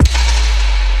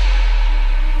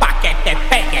te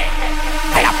pegue.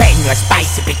 Jalapeño,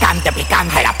 spicy, picante,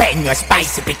 picante. Jalapeño,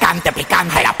 spicy, picante,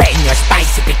 picante. Jalapeño,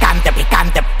 spicy, picante,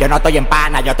 picante. Yo no estoy en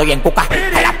pana, yo estoy en cuca.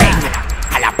 Jalapeño,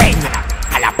 jalapeño,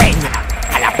 jalapeño,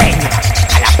 jalapeño.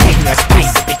 Jalapeño,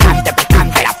 spicy, picante,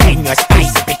 picante. Jalapeño,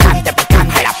 spicy, picante,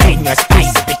 picante. Jalapeño,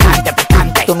 spicy, picante,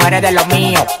 picante. Tú no eres de lo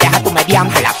mío, deja tu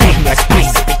mediante. Jalapeño,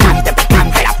 spicy, picante,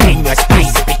 picante. Jalapeño,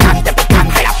 spicy, picante,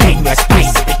 picante. Jalapeño,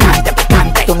 spicy, picante,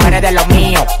 picante. Tú no eres de lo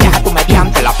mío, deja tu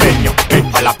mediante. Jalapeño,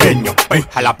 jalapeño,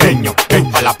 jalapeño,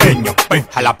 jalapeño,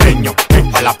 jalapeño,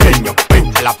 jalapeño,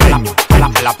 jalapeño,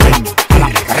 jalapeño.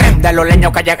 De los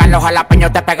leños que llegan los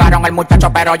jalapeños, te pegaron el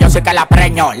muchacho, pero yo sí que la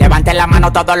preño. Levanten la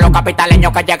mano todos los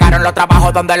capitaleños que llegaron los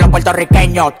trabajos donde los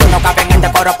puertorriqueños. Tú no cabes en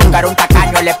este coro porque eres un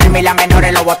tacaño. El primo y la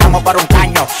menores lo botamos por un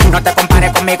caño. No te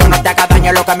compares conmigo, no te hagas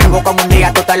daño. Lo que me busco en un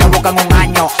día, tú te lo buscas en un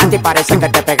año. A ti parece que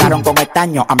te pegaron con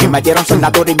estaño. A mí me dieron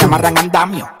soldadura y me amarran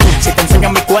andamio. Si te enseño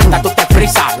mi cuenta, tú te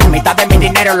frisas. La mitad de mi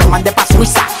dinero lo mandé pa'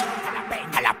 Suiza.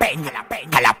 Jalapeño,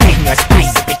 jalapeño,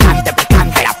 spicy, picante,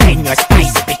 picante. Jalapeño,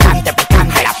 spicy, picante,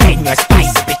 picante. Jalapeño,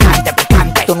 spicy, picante,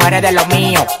 picante. Tú no eres de lo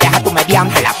mío, deja tu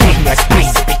mediante. Jalapeño,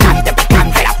 spicy, picante,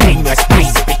 picante. Jalapeño,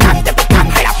 spicy, picante,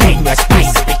 picante. Jalapeño,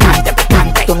 spicy, picante,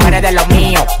 picante. Tú no eres de lo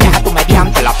mío, deja tu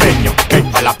mediante. Jalapeño,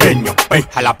 jalapeño,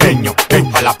 jalapeño,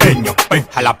 jalapeño,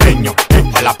 jalapeño,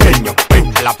 jalapeño,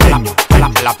 jalapeño,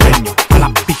 jalapeño.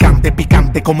 Picante,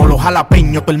 picante como los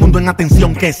jalapeños. Todo el mundo en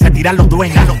atención que se tiran los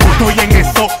dueños. Estoy en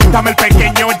eso, dame el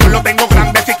pequeño, yo lo tengo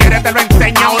grande, si quieres te lo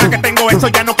enseño. Ahora que tengo eso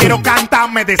ya no quiero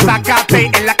cantar, me desacate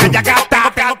en la calle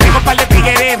gata. Tengo un par de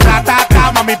tigres,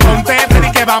 ratata, mami ponte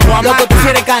ready que vamos a Lo que tú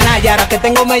quieres canalla, ahora que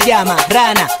tengo me llama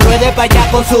rana. Ruede pa' allá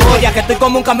con su olla, que estoy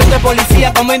como un camión de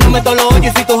policía, comiéndome todos los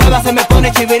hoyos. Y si tu jeva se me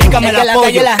pone chivirica, me la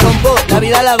apoyo. En la calle la rompo, la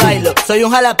vida la bailo. Soy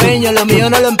un jalapeño, lo mío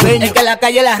no lo empeño. Es que en la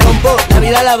calle la rompo, la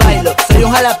vida la bailo. Soy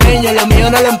un jalapeño, lo mío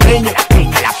no lo empeño.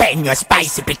 Jalapeño,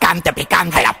 spicy, picante,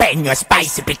 picante. Jalapeño,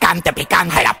 spicy, picante,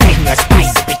 picante. Jalapeño,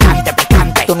 spicy, picante,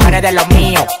 picante. Tú no eres de lo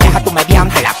mío, deja tu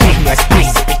mediante. Jalapeño,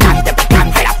 spicy, picante,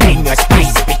 picante. Jalapeño,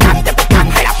 spicy, picante,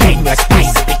 picante. Jalapeño,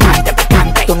 spicy, picante,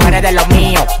 picante. Tú no eres de lo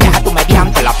mío, deja tu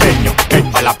mediante. Jalapeño,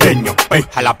 jalapeño,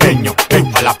 jalapeño,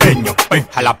 jalapeño,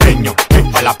 jalapeño,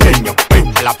 jalapeño,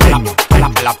 jalapeño,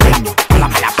 jalapeño,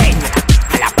 Jalapeño,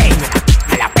 jalapeño,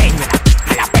 jalapeño,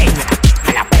 jalapeño,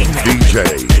 jalapeño.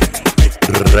 DJ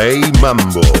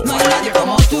RayMambo. No hay nadie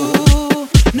como tú,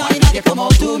 no hay nadie como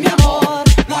tú, mi amor.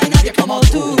 No hay nadie como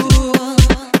tú.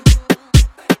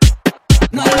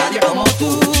 No hay nadie como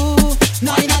tú,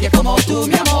 no hay nadie como tú,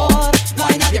 mi amor. No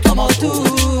hay nadie como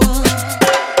tú.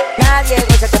 Nadie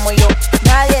goza como yo,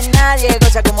 nadie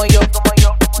goza como yo,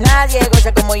 nadie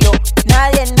goza como yo,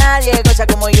 nadie goza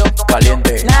como yo,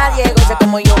 Caliente. nadie goza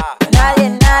como yo,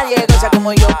 nadie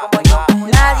goza como yo,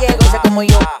 nadie goza como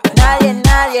yo,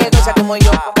 nadie goza como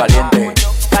yo, Caliente.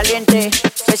 caliente,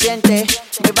 se siente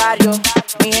mi barrio,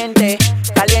 mi gente,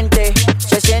 caliente,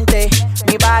 se siente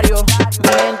mi barrio, mi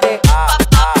gente,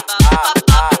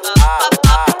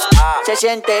 se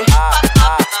siente.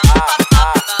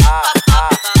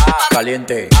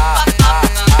 Caliente.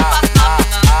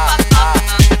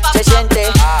 Se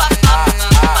siente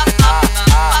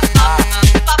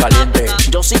Caliente.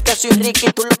 Yo sí que soy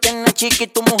Ricky, tú lo tienes chiqui.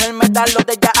 Tu mujer me da lo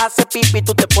de ella hace pipi.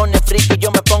 Tú te pones friki,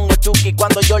 yo me pongo chuki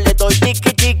cuando yo le doy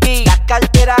tiki tiki. La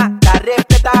cartera, la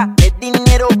respeta, el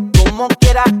dinero como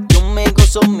quiera. Yo me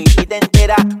gozo mi vida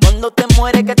entera. Cuando te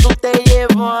mueres que tú te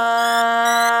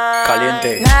llevas.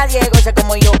 Caliente. Nadie goza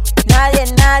como yo, nadie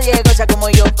goza como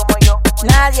yo,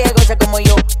 nadie goza como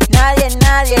yo, nadie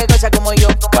goza como yo,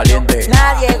 Caliente.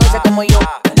 nadie goza como yo,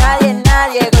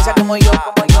 nadie goza como yo,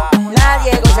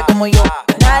 nadie goza como yo,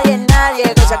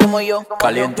 nadie goza como yo,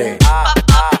 Caliente.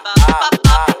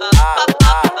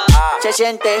 se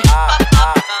siente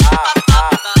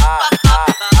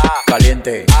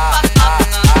Caliente.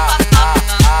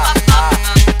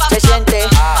 se siente.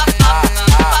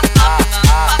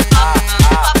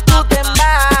 Tú te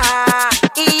vas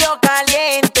y yo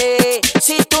caliente.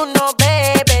 Si tú no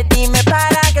bebes, dime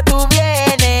para qué tú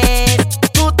vienes.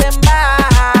 Tú te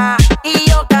vas y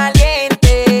yo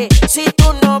caliente. Si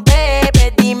tú no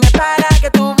bebes, dime para qué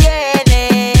tú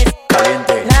vienes.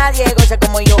 Caliente. Nadie goza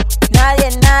como yo, nadie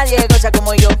goza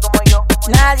como yo,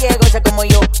 nadie goza como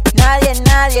yo,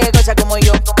 nadie goza como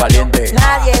yo, Caliente.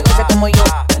 nadie goza como yo,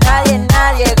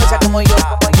 nadie goza como yo,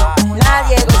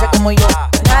 nadie goza como yo,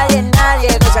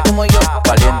 nadie goza como yo.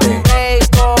 Caliente.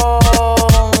 Bacon,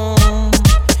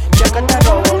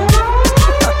 chacatarón,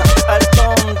 al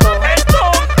tonto.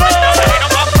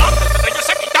 Ellos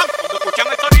se quitan. Cuando escuchan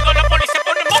el sonido la policía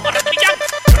pone moco de brillan.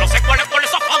 Yo no sé cuál es por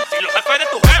esos fans. Si los jefes de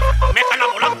tu jefe me están la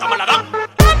volanta, me la dan.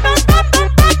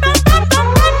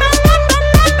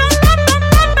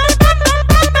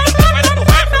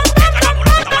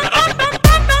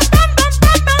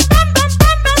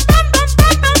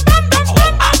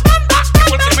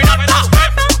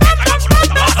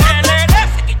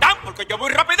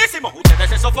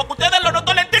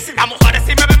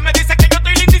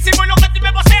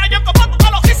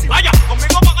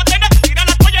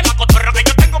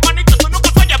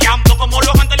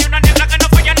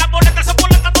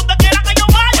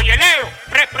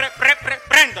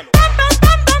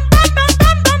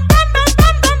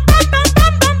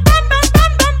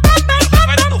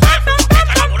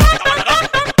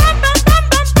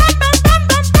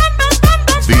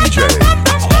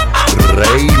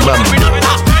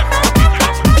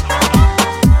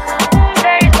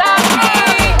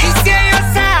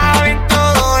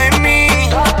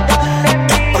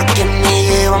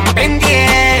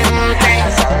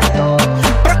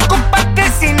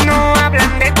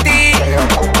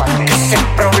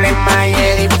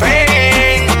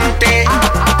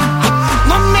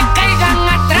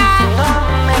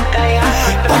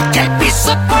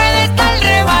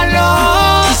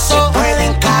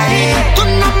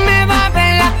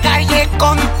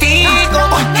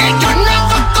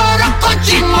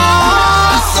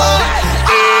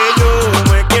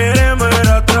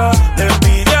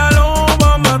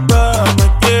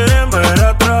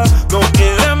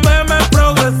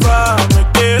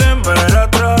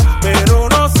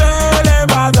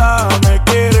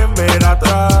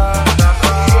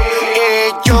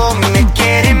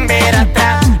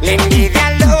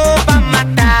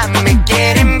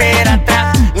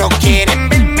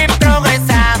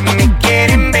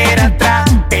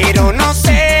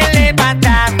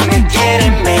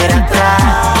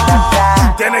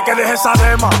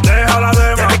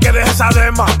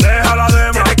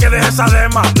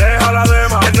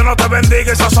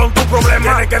 son tus problemas.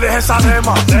 Tienes que dejar esa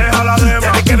dema, deja la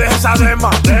dema. Tienes que dejar esa dema,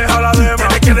 deja la dema.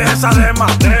 Tienes que dejar esa dema,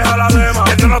 deja la dema.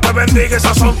 Que Dios no te bendiga,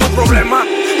 esos son tus problemas.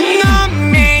 No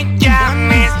me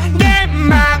llames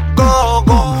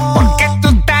demagogo, porque tú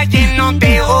estás lleno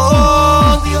de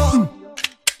odio.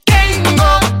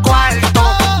 Tengo cuarto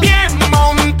bien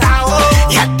montado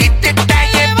y a ti te está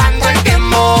llevando el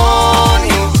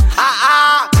demonio.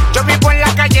 Yo vivo en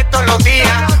la calle todos los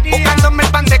días, buscándome el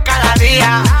pan de cada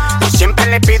día. Y siempre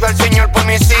le pido al Señor por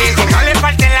mis hijos, que no le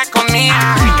falte la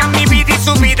comida. Rica mi vida y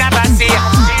su vida vacía,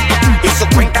 y su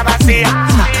cuenta vacía,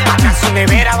 acá su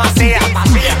nevera vacía,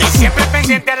 y siempre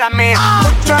pendiente a la mía.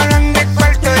 Mucho hablan de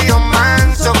cuarto y yo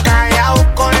manso, callado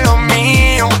con lo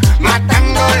mío,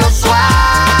 matándolo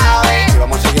suave. Y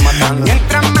vamos a seguir matando.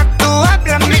 Mientras más tú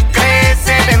hablas me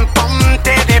crece, ven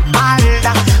ponte de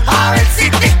espalda, a ver si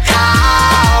te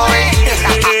cabe.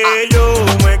 Ellos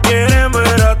me quieren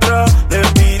ver atrás, la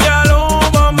envidia lo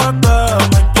va a matar.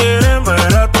 Me quieren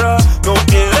ver atrás, no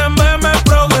quieren verme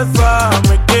progresar.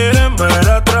 Me quieren ver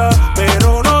atrás,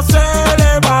 pero no se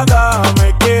le va a dar.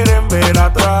 Me quieren ver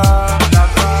atrás.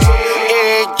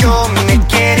 Ellos me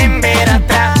quieren ver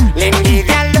atrás, la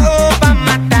envidia lo va a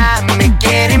matar. Me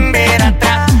quieren ver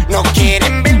atrás, no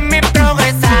quieren verme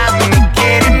progresar. Me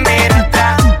quieren ver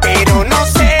atrás, pero no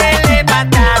se le va a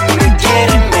dar. Me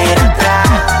quieren ver atrás.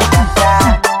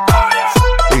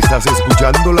 Estás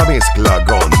escuchando la mezcla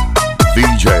con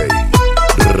DJ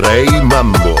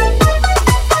RayMambo.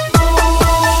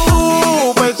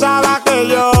 Tú pensabas que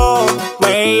yo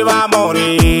me iba a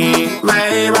morir,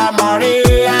 ay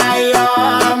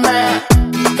hombre,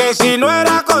 que si no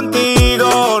era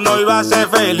contigo no iba a ser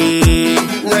feliz,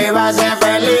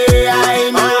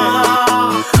 ay no.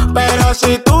 Pero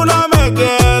si tú no me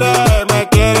quieres, me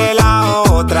quiere la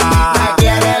otra,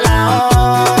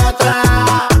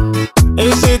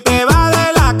 y si te vas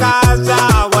de la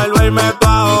casa, vuelvo a irme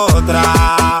pa' otra.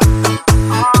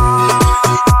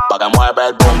 Pa' que mueve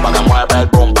el boom, pa' que mueve el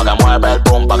boom, pa' que mueve el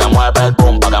boom, pa' que mueve el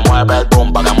boom, pa' que mueve el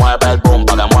boom, pa' que mueve el boom, pa'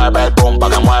 que mueve el boom, pa'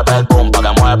 que mueve el boom, pa' que mueve el boom, pa' que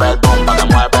mueve el boom,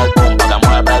 pa' que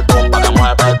mueve el boom, pa' que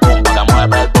mueve el boom, pa' que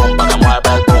mueve el boom, pa' que mueve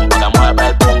el boom, pa' que mueve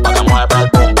el boom, pa' que mueve el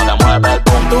boom, pa' que mueve el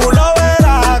boom. Tú lo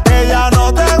verás que ya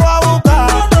no te voy a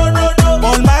buscar.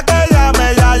 Por más que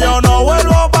llame, ya yo no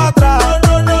vuelvo para atrás.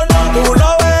 Tú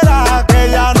lo verás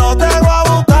que ya no te voy a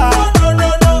buscar.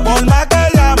 Por más que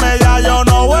llame, ya yo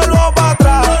no vuelvo para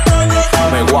atrás.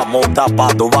 Me voy a montar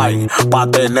pa' Dubai, pa'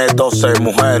 tener 12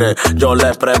 mujeres. Yo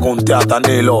le pregunté a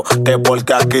Danilo que por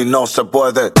qué aquí no se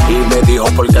puede. Y me dijo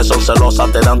porque son celosas,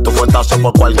 te dan tu fuetazo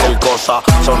por cualquier cosa.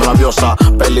 Son rabiosas,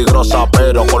 peligrosas,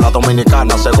 pero con la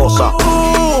dominicana se goza.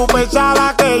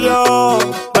 Pensaba que yo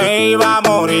me iba a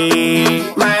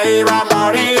morir, ay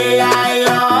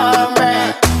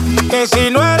hombre, que si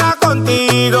no era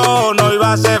contigo no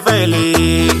iba a ser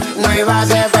feliz,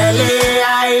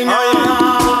 ay no.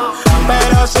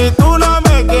 Pero si tú no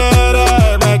me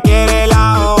quieres, me quiere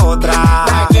la otra,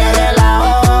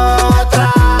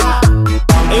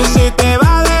 y si te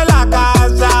vas de la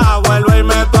casa, vuelvo a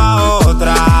irme pa'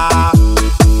 otra.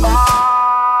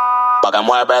 Pa' que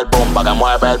mueve el boom, pa' que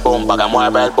mueve el boom, pa' que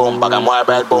mueve el boom, pa' que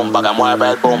mueve el boom, pa' que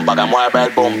mueve el boom, pa' que mueve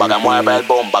el boom, pa' que mueve el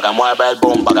boom, pa' que mueve el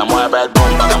boom, pa' que mueve el boom, pa' que mueve el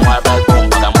boom, pa' que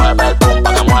mueve el boom,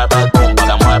 pa' que mueve el boom, pa'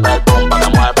 que mueve el boom, pa' que